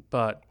foundation.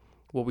 But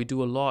what we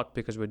do a lot,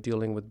 because we're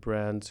dealing with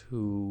brands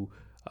who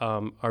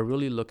are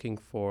really looking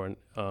for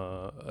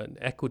an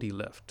equity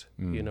lift,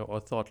 or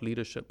thought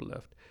leadership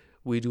lift,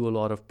 we do a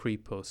lot of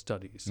pre-post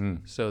studies.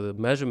 So the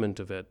measurement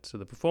of it, so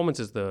the performance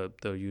is the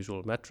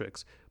usual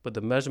metrics, but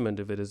the measurement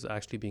of it is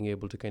actually being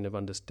able to kind of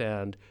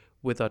understand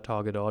with our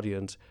target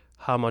audience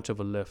how much of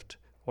a lift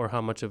or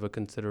how much of a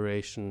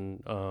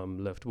consideration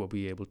lift we'll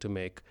be able to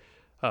make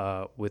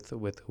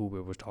with who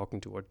we were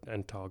talking to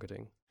and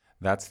targeting.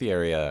 That's the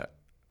area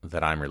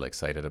that I'm really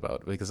excited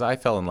about, because I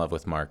fell in love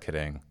with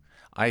marketing.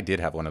 I did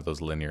have one of those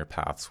linear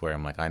paths where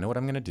I'm like, I know what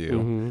I'm going to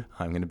do.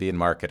 I'm going to be in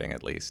marketing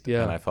at least.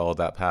 Yeah. And I followed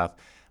that path.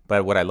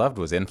 But what I loved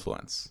was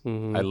influence.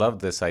 I loved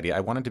this idea. I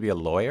wanted to be a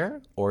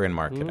lawyer or in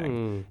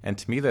marketing. And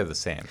to me, they're the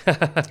same.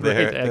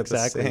 They're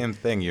exactly. the same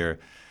thing.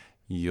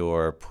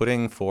 You're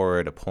putting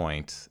forward a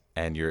point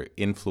and you're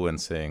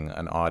influencing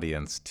an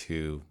audience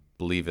to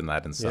believe in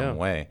that in some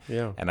way.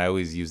 Yeah. And I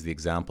always use the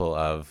example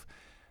of,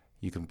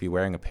 you can be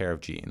wearing a pair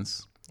of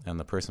jeans and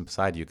the person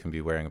beside you can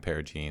be wearing a pair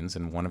of jeans,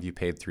 and one of you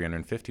paid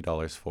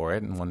 $350 for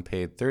it and one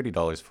paid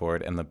 $30 for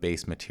it, and the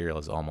base material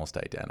is almost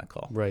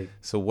identical. Right.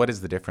 So what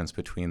is the difference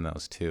between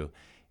those two?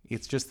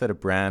 It's just that a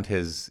brand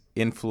has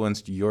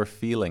influenced your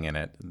feeling in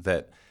it,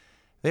 that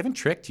they haven't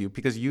tricked you,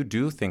 because you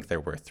do think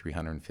they're worth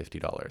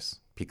 $350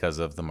 because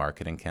of the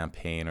marketing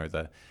campaign or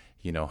the,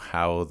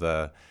 how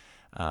the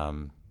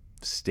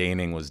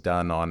staining was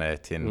done on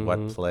it in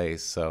what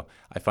place. So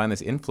I find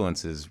this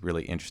influence is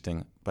really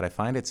interesting, but I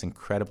find it's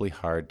incredibly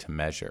hard to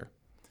measure.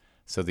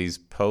 So these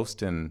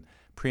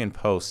pre and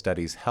post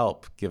studies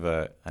help give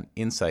an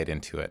insight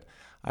into it.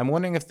 I'm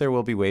wondering if there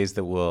will be ways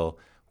that we'll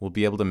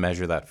be able to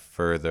measure that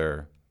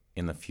further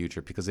in the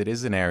future, because it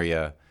is an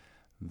area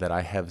that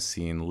I have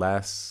seen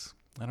less,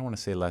 I don't want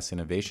to say less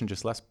innovation,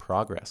 just less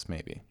progress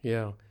maybe.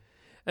 Yeah.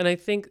 And I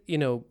think,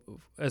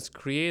 as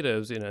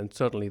creatives, and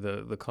certainly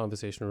the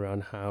conversation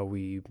around how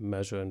we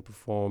measure and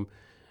perform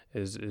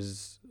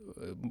is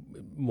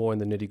more in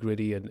the nitty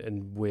gritty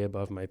and way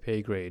above my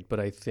pay grade. But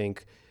I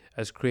think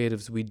as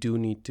creatives, we do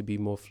need to be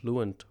more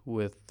fluent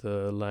with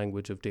the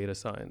language of data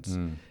science.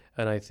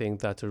 And I think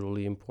that's a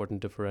really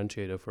important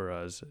differentiator for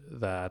us,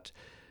 that,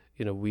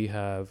 we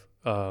have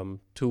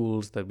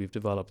tools that we've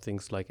developed,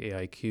 things like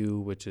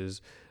AIQ, which is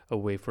a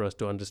way for us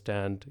to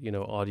understand,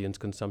 audience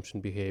consumption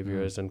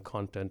behaviors and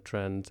content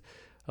trends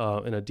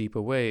in a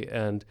deeper way.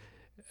 And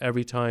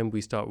every time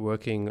we start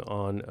working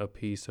on a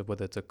piece of,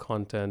 whether it's a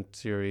content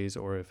series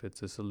or if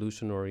it's a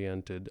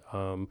solution-oriented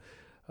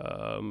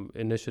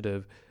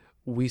initiative,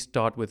 we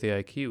start with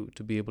AIQ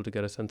to be able to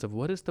get a sense of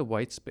what is the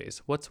white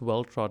space, what's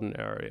well-trodden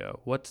area,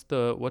 what's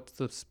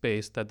the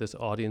space that this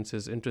audience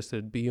is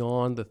interested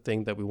beyond the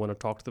thing that we want to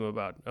talk to them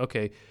about.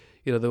 Okay,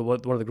 one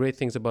of the great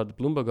things about the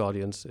Bloomberg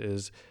audience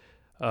is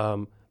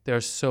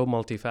they're so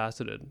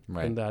multifaceted,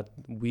 in that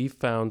we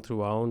found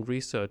through our own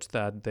research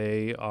that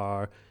they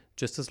are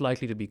just as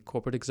likely to be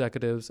corporate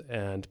executives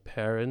and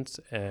parents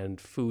and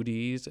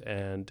foodies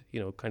and,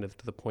 kind of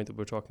to the point that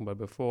we were talking about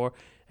before,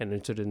 and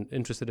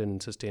interested in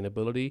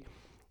sustainability.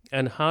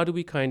 And how do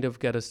we kind of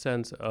get a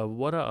sense of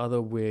what are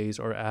other ways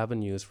or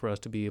avenues for us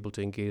to be able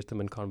to engage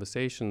them in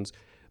conversations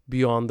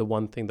beyond the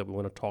one thing that we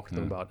want to talk to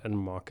them about and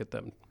market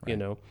them,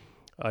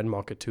 and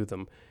market to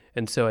them.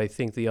 And so I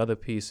think the other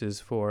piece is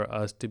for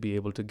us to be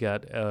able to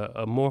get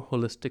a more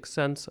holistic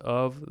sense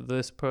of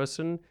this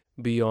person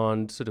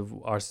beyond sort of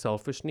our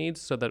selfish needs,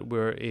 so that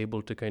we're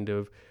able to kind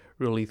of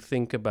really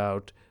think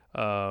about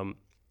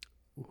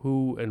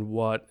who and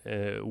what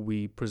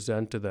we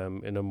present to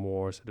them in a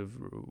more sort of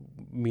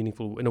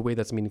in a way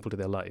that's meaningful to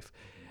their life.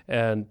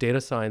 And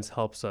data science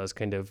helps us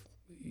kind of,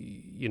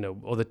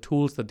 or the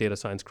tools that data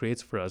science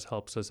creates for us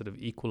helps us sort of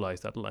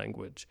equalize that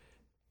language.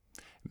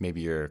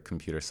 Maybe your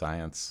computer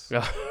science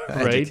right?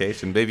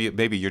 education.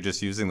 Maybe you're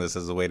just using this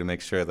as a way to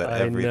make sure that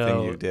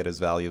everything you did is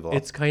valuable.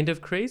 It's kind of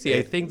crazy.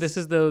 I think this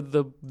is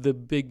the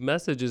big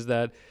message, is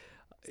that,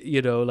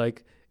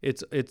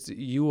 it's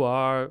you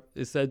are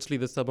essentially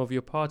the sum of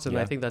your parts. And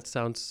I think that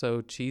sounds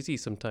so cheesy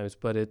sometimes,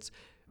 but it's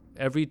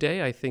every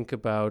day I think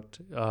about,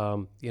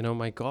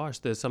 my gosh,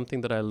 there's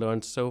something that I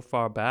learned so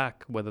far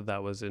back, whether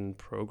that was in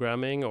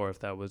programming or if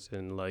that was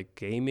in like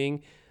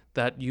gaming,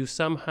 that you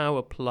somehow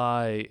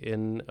apply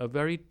in a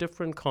very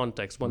different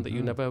context, one that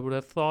you never would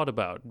have thought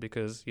about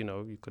because,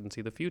 you couldn't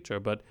see the future.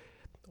 But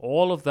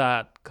all of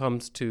that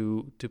comes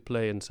to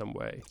play in some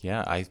way.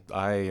 Yeah,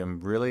 I am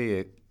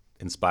really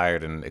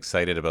inspired and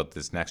excited about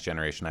this next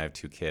generation. I have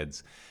 2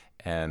 kids,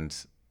 and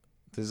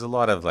there's a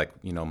lot of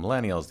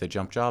millennials, they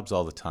jump jobs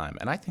all the time.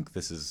 And I think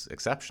this is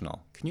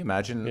exceptional. Can you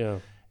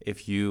imagine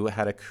if you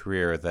had a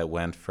career that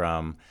went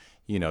from,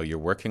 you're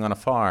working on a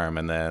farm,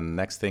 and then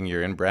next thing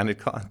you're in branded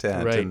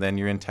content, and then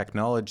you're in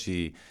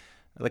technology.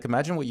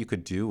 Imagine what you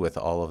could do with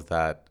all of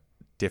that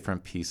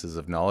different pieces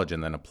of knowledge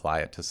and then apply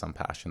it to some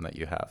passion that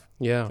you have.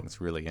 Yeah. I think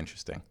it's really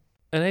interesting.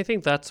 And I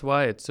think that's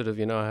why it's sort of,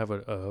 I have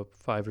a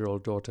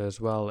 5-year-old daughter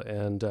as well.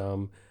 And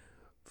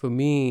for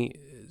me,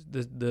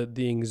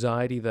 the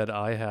anxiety that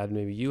I had,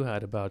 maybe you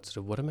had, about sort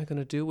of what am I going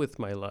to do with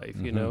my life,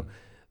 you know,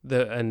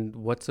 and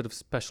what sort of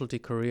specialty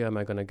career am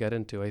I going to get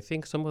into? I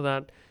think some of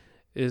that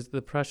is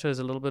the pressure is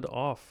a little bit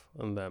off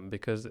on them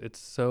because it's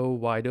so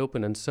wide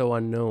open and so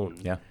unknown.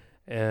 Yeah.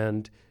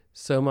 And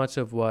so much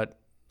of what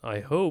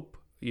I hope,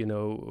 you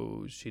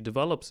know, she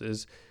develops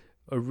is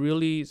a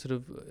really sort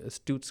of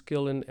astute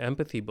skill in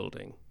empathy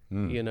building.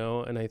 You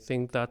know, and I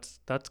think that's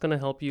going to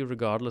help you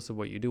regardless of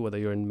what you do, whether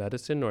you're in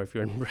medicine or if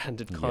you're in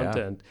branded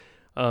content.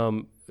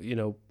 You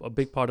know, a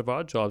big part of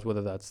our jobs,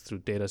 whether that's through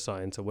data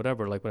science or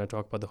whatever, like when I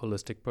talk about the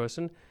holistic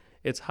person,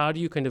 it's how do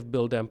you kind of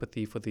build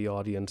empathy for the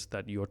audience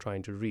that you're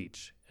trying to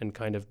reach and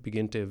kind of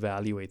begin to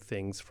evaluate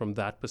things from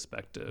that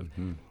perspective,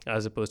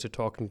 as opposed to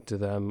talking to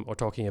them or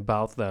talking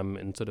about them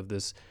in sort of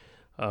this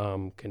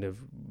kind of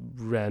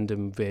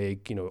random,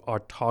 vague, you know, our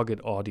target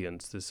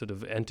audience, this sort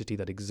of entity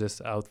that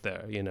exists out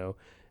there, you know.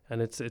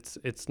 And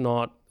it's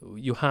not,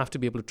 you have to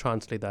be able to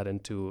translate that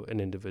into an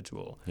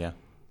individual. Yeah.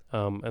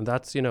 And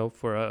that's, you know,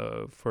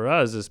 for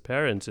us as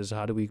parents is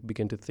how do we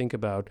begin to think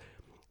about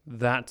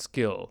that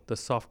skill, the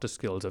softer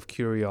skills of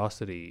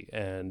curiosity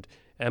and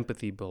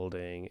empathy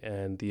building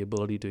and the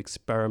ability to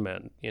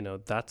experiment. You know,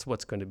 that's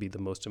what's going to be the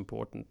most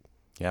important.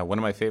 Yeah. One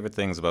of my favorite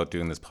things about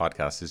doing this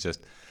podcast is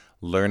just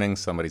learning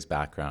somebody's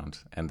background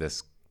and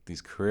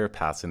these career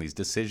paths and these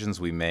decisions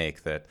we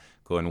make that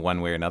go in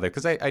one way or another.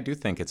 Because I do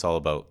think it's all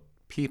about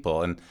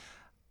people. And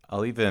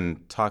I'll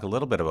even talk a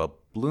little bit about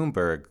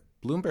Bloomberg.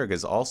 Bloomberg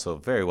is also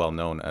very well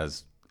known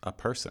as a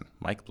person,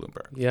 Mike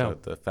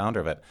Bloomberg, the founder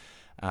of it.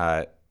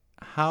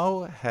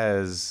 How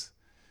has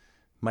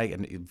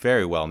Mike,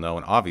 very well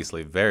known,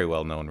 obviously very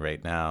well known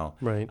right now,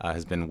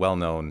 has been well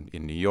known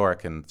in New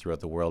York and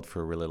throughout the world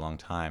for a really long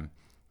time.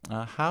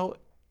 How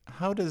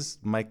does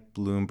Mike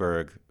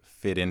Bloomberg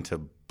fit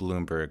into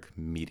Bloomberg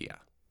Media?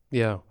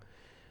 Yeah.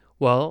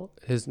 Well,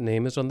 his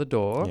name is on the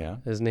door. Yeah.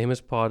 His name is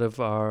part of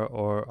our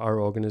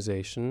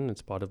organization.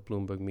 It's part of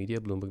Bloomberg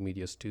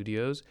Media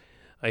Studios.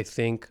 I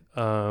think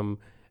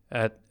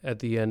at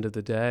the end of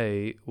the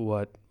day,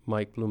 what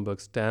Mike Bloomberg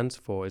stands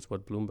for is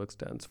what Bloomberg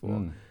stands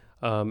for.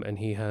 And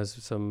he has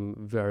some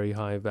very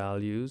high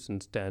values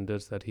and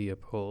standards that he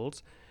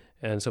upholds.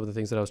 And some of the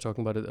things that I was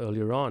talking about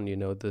earlier on, you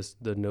know,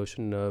 the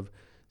notion of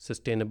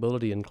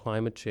sustainability and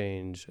climate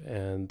change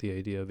and the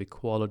idea of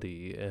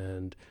equality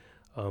and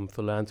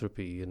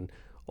philanthropy, and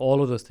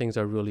all of those things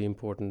are really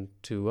important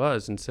to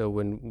us. And so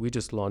when we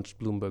just launched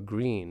Bloomberg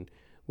Green,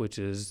 which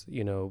is,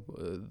 you know,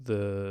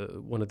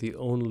 one of the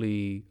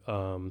only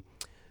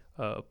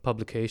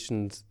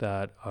publications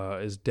that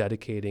is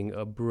dedicating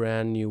a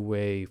brand new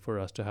way for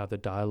us to have the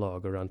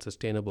dialogue around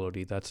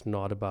sustainability that's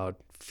not about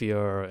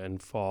fear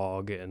and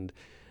fog and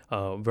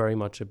very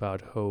much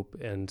about hope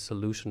and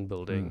solution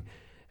building.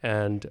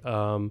 And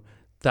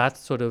that's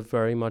sort of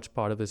very much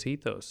part of his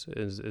ethos,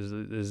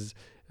 is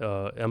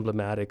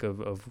emblematic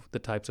of the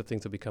types of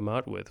things that we come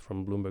out with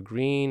from Bloomberg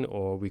Green,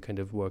 or we kind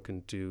of work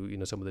into, you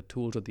know, some of the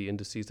tools or the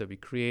indices that we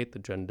create, the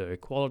Gender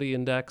Equality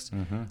Index.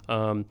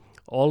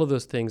 All of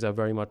those things are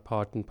very much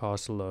part and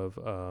parcel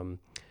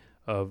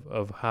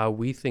of how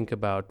we think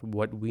about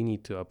what we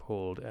need to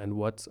uphold and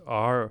what's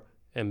our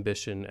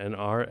ambition and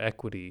our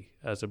equity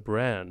as a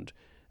brand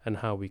and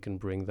how we can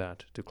bring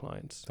that to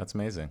clients. That's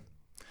amazing.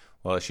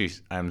 Well, Ashish,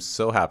 I'm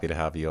so happy to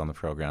have you on the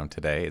program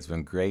today. It's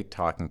been great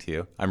talking to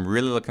you. I'm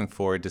really looking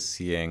forward to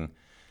seeing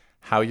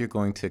how you're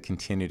going to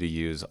continue to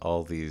use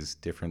all these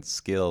different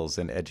skills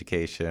and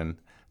education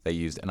that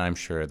you used, and I'm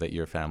sure that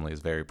your family is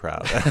very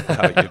proud of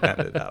how you've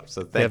ended up.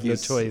 So thank you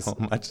so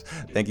much.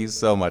 Thank you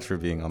so much for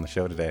being on the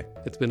show today.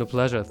 It's been a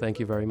pleasure.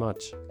 Thank you very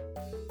much.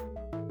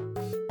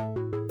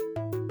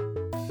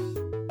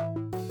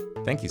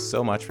 Thank you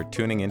so much for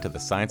tuning into The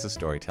Science of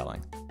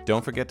Storytelling.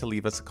 Don't forget to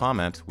leave us a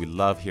comment. We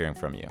love hearing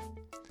from you.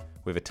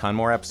 We have a ton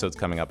more episodes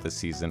coming up this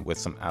season with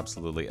some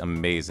absolutely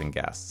amazing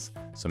guests.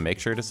 So make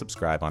sure to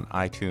subscribe on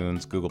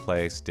iTunes, Google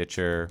Play,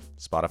 Stitcher,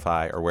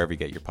 Spotify, or wherever you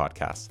get your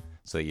podcasts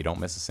so that you don't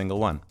miss a single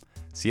one.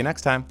 See you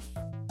next time.